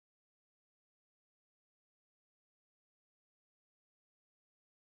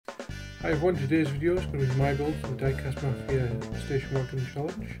Hi everyone, today's video is going to be my build for the Diecast Mafia Station Wagon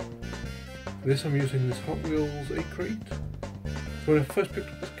challenge. For this I'm using this Hotwheels 8 crate. So when I first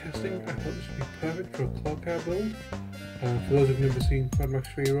picked up this casting, I thought this would be perfect for a claw car build. For those who've never seen Mad Max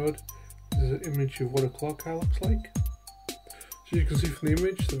Fury Road, this is an image of what a claw car looks like. So you can see from the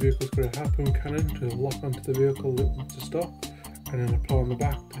image, the vehicle's got a harpoon cannon to lock onto the vehicle to stop, and then a plow on the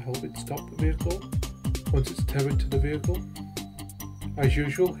back to help it stop the vehicle once it's tethered to the vehicle. As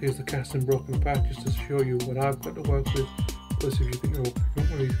usual, here's the casting broken apart just to show you what I've got to work with. Plus, if you think about picking up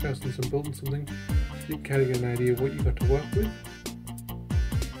one of these castings and building something, you can kind of get an idea of what you've got to work with.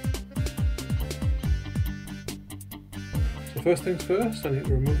 So first things first, I need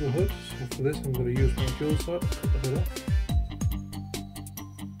to remove the hood. So for this I'm going to use my drill saw to cut the hood off.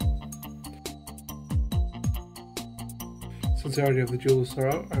 Since I already have the drill saw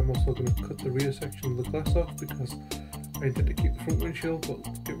out, I'm also going to cut the rear section of the glass off because I intend to keep the front windshield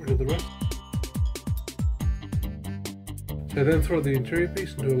but get rid of the rest. So I then throw the interior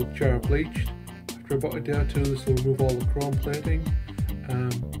piece into a jar of bleach. After about a day or two, this will remove all the chrome plating.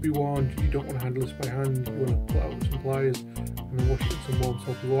 Be warned, you don't want to handle this by hand, you want to pull it out with some pliers and then wash it in some warm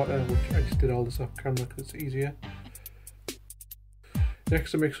soapy water, which I just did all this off camera because it's easier.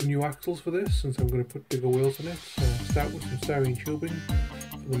 Next I make some new axles for this, since I'm going to put bigger wheels on it. So I'll start with some styrene tubing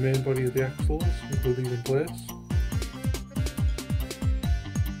for the main body of the axles, include these in place.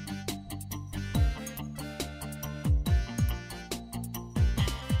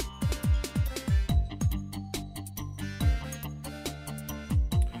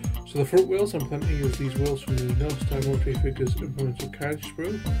 So the front wheels, I'm planning to use these wheels from the No Star Military Figures Implements of Carriage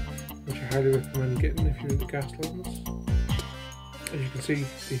Sprue, which I highly recommend getting if you're into gaslands. As you can see,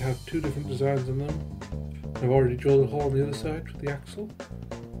 they have two different designs on them. I've already drilled a hole on the other side for the axle.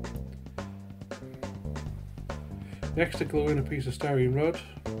 Next I glue in a piece of styrene rod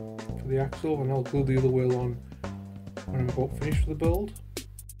for the axle, and I'll glue the other wheel on when I'm about finished with the build.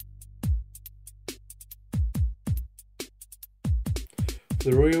 For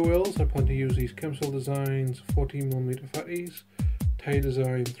the rear wheels, I plan to use these Chemsol Designs 14mm fatties, Tyre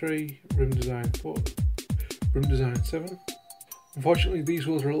Design 3, Rim Design 4, Rim Design 7. Unfortunately these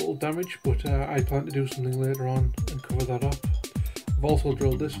wheels are a little damaged, but I plan to do something later on and cover that up. I've also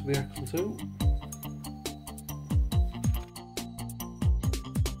drilled this for the axle too.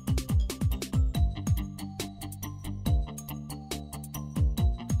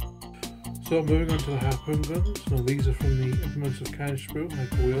 So moving on to the harpoon guns. Now these are from the Implements of Carriage Sprue, like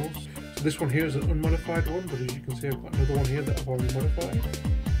the wheels. So this one here is an unmodified one, but as you can see I've got another one here that I've already modified.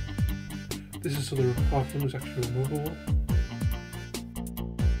 This is so the harpoon is actually removable.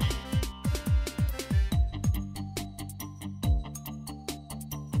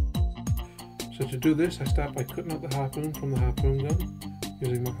 So to do this I start by cutting out the harpoon from the harpoon gun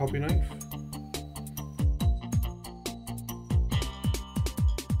using my hobby knife.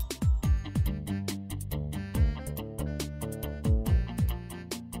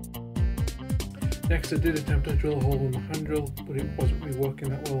 Next I did attempt to drill a hole in the hand drill, but it wasn't really working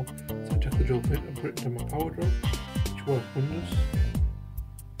that well, so I took the drill bit and put it into my power drill, which worked wonders.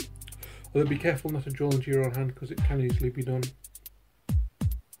 Although be careful not to drill into your own hand because it can easily be done.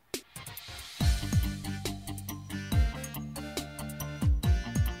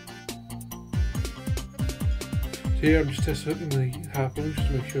 So here I'm just testing the harpoon just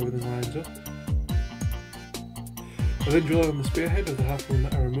to make sure everything lines up. I then drill on the spearhead of the harpoon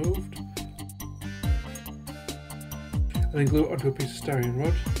that I removed, and then glue it onto a piece of styrene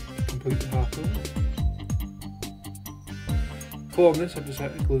rod to complete the harpoon. Following this, I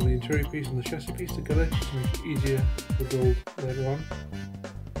decided to glue the interior piece and the chassis piece together to make it easier to build later on.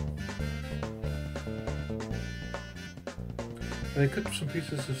 And then cut some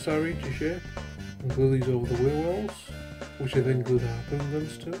pieces of styrene to shape and glue these over the wheel wells, which I then glue the harpoon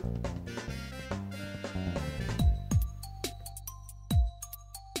guns to.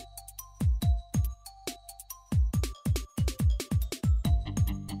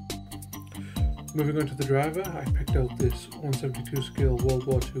 Moving on to the driver, I picked out this 172 scale World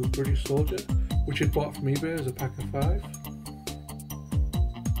War II British soldier, which I'd bought from eBay as a pack of 5.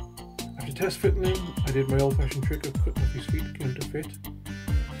 After test fitting him, I did my old fashioned trick of cutting off his feet to get him to fit,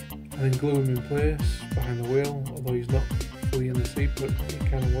 and then glue him in place behind the wheel, although he's not fully in the seat, but it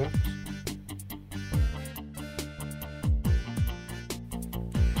kind of works.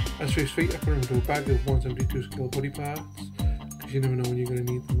 As for his feet, I put him into a bag of 172 scale body parts, because you never know when you're going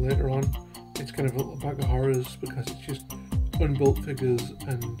to need them later on. It's kind of a little bag of horrors because it's just unbuilt figures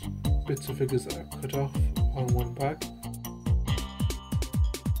and bits of figures that I've cut off on one bag.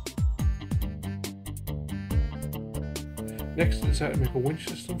 Next I decided to make a winch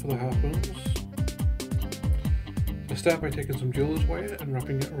system for the harpoons. I start by taking some jeweler's wire and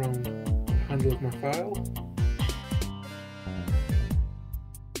wrapping it around the handle of my file.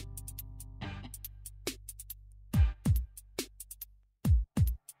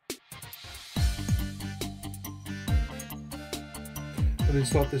 And then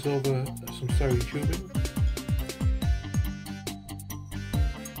slot this over some styrene tubing.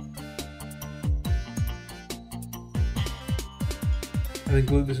 And then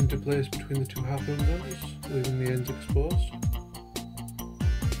glue this into place between the two harpoon guns, leaving the ends exposed.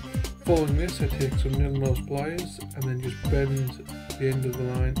 Following this, I take some nil nose pliers and then just bend the end of the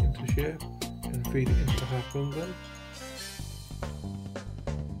line into shape and feed it into the harpoon gun.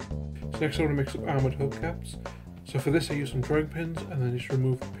 So next I want to mix up armoured hubcaps. So for this I use some drawing pins and then just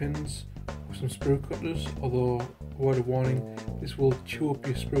remove the pins with some sprue cutters, although a word of warning, this will chew up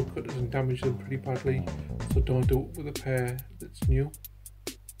your sprue cutters and damage them pretty badly, so don't do it with a pair that's new.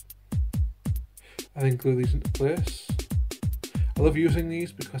 I then glue these into place. I love using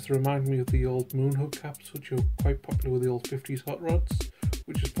these because they remind me of the old moon hubcaps, which are quite popular with the old 50s hot rods,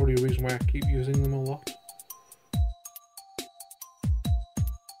 which is probably a reason why I keep using them a lot.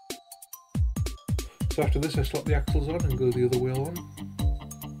 So after this I slot the axles on and glue the other wheel on.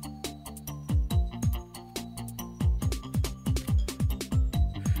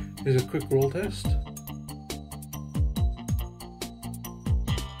 Here's a quick roll test.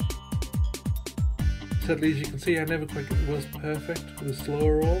 Sadly, as you can see, I never quite get the wheels perfect with a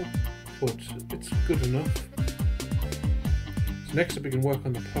slower roll, but it's good enough. So next I begin work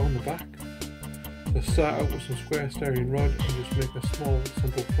on the plough on the back. So I start out with some square styrene rod and just make a small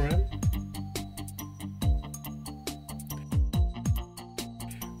simple frame.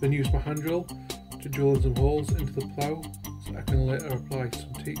 Then use my hand drill to drill in some holes into the plough so I can later apply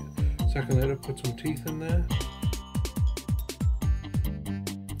some teeth. So I can later put some teeth in there.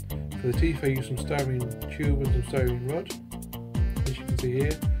 For the teeth I use some styrene tube and some styrene rod, as you can see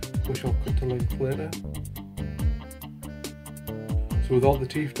here, which I'll cut to length later. So with all the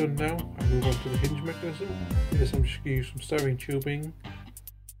teeth done now, I move on to the hinge mechanism. For this I'm just going to use some styrene tubing.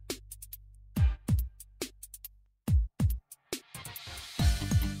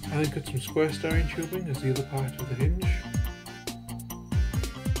 I then cut some square styrene tubing as the other part of the hinge.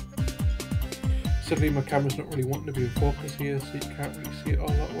 Sadly my camera's not really wanting to be in focus here, so you can't really see it all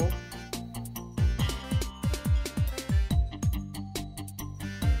that well.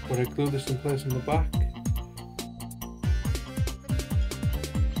 But I glue this in place on the back.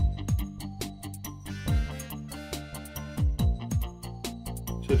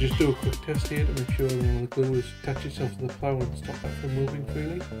 So just do a quick test here to make sure that all the glue has attached itself to the plough and stop that from moving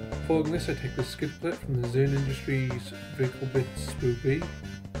freely. Following this I take the skid plate from the Zane Industries Vehicle Bits Sprue B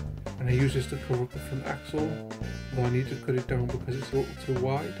and I use this to cover up the front axle, though I need to cut it down because it's a little too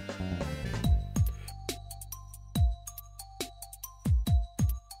wide.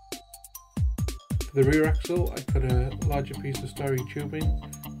 For the rear axle I cut a larger piece of styrene tubing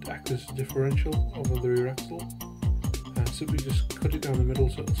to act as a differential over the rear axle. And simply just cut it down the middle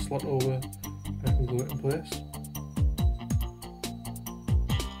so it'll slot over and I can glue it in place.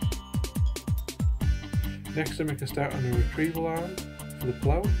 Next I make a start on a retrieval arm for the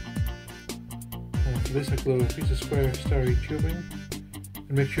plough. For this I glue a piece of square styrene tubing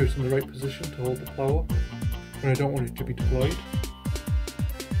and make sure it's in the right position to hold the plough up when I don't want it to be deployed.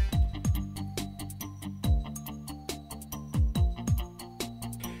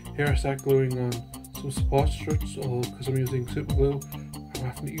 Here I start gluing on some support struts, although because I'm using super glue I'm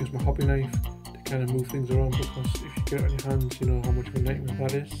having to use my hobby knife to kind of move things around, because if you get it on your hands you know how much of a nightmare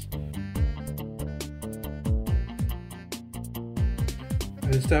that is. I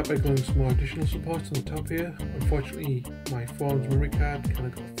then start by gluing some more additional supports on the top here. Unfortunately my phone's memory card kind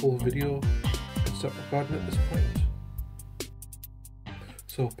of got a full video and stopped recording at this point.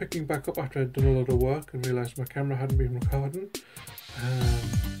 So picking back up after I'd done a lot of work and realised my camera hadn't been recording,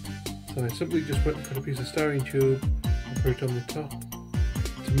 so I simply just went and cut a piece of styrene tube and put it on the top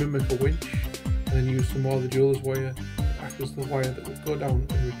to mimic a winch, and then used some more of the jeweler's wire to act as the wire that would go down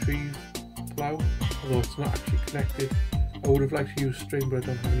and retrieve the plough, although it's not actually connected. I would have liked to use string, but I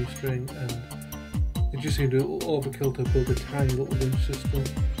don't have any string, and it just seemed a little overkill to build a tiny little winch system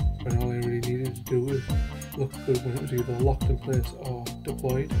when all I really needed to do was look good when it was either locked in place or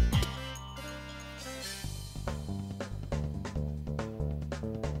deployed.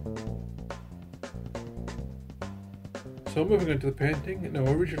 So moving on to the painting. Now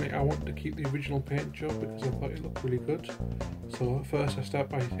originally I wanted to keep the original paint job because I thought it looked really good. So at first I start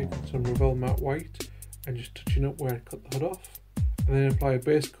by taking some Revell matte white and just touching up where I cut the hood off, and then apply a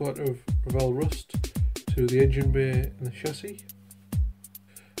base coat of Revell rust to the engine bay and the chassis,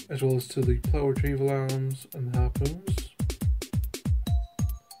 as well as to the plough retrieval arms and the harpoons.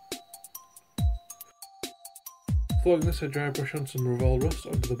 Following this, I dry brush on some Revol rust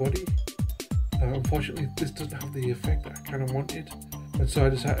onto the body. Unfortunately, this doesn't have the effect that I kind of wanted, and so I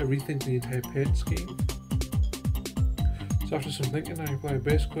just had to rethink the entire paint scheme. So after some thinking, I apply a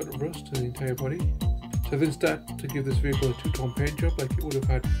base coat of rust to the entire body. So I then start to give this vehicle a two-tone paint job like it would have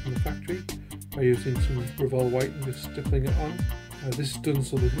had from the factory, by using some Revol white and just stippling it on. This is done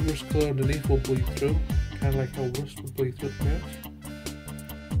so the rust colour underneath will bleed through, kind of like how rust would bleed through the paint.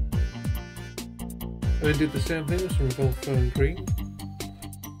 I then did the same thing with some Revol fern green.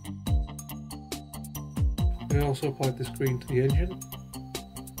 I also applied this green to the engine.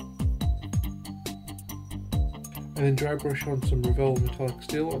 And then dry brush on some Revol metallic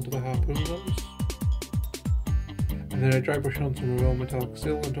steel onto the harpoon guns. And then I dry brush on some Revol metallic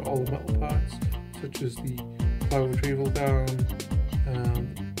steel onto all the metal parts, such as the plough retrieval down,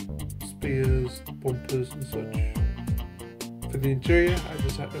 spears, bumpers and such. For the interior, I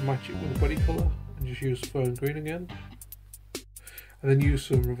just had to match it with a body colour and just use fern green again. And then use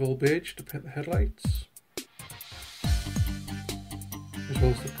some Revol beige to paint the headlights, as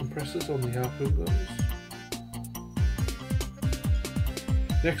well as the compressors on the harpoon guns.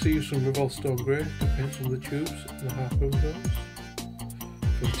 Next I use some Revol stone grey to paint some of the tubes and the harpoon guns.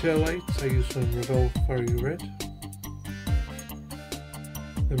 For the tail lights I use some Revol fiery red.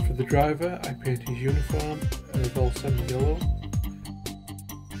 Then for the driver I paint his uniform in Revol semi-yellow.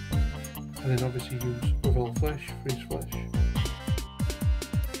 And then obviously use Revol flesh for his flesh.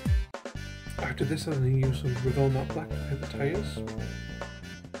 After this I then use some Revol matte black to paint the tyres.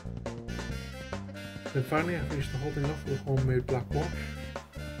 Then finally I finish the whole thing off with a homemade black wash.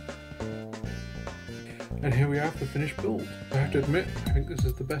 And here we have the finished build. I have to admit, I think this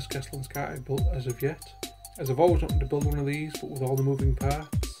is the best gaslands car I've built as of yet, as I've always wanted to build one of these, but with all the moving parts,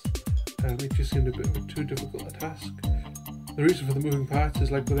 it just seemed a bit of a too difficult a task. The reason for the moving parts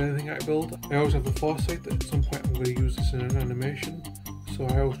is like with anything I build, I always have the foresight that at some point I'm going to use this in an animation, so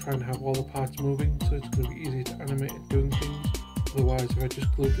I always try and have all the parts moving, so it's going to be easy to animate it doing things. Otherwise, if I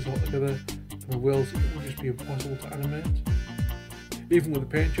just glued this all together to my wheels, it would just be impossible to animate. Even with the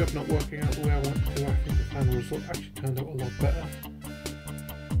paint job not working out the way I wanted to, I think the final result actually turned out a lot better.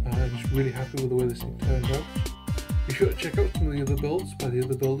 I'm just really happy with the way this thing turned out. Be sure to check out some of the other builds by the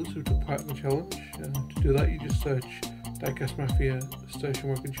other builders who took part in the challenge. To do that you just search Diecast Mafia Station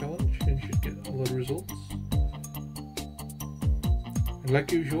Wagon Challenge and you should get a lot of results. And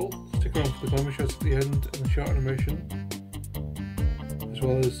like usual, stick around for the glamour shots at the end and the short animation. As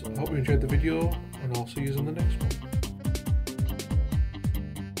well as I hope you enjoyed the video and I'll see you in the next one.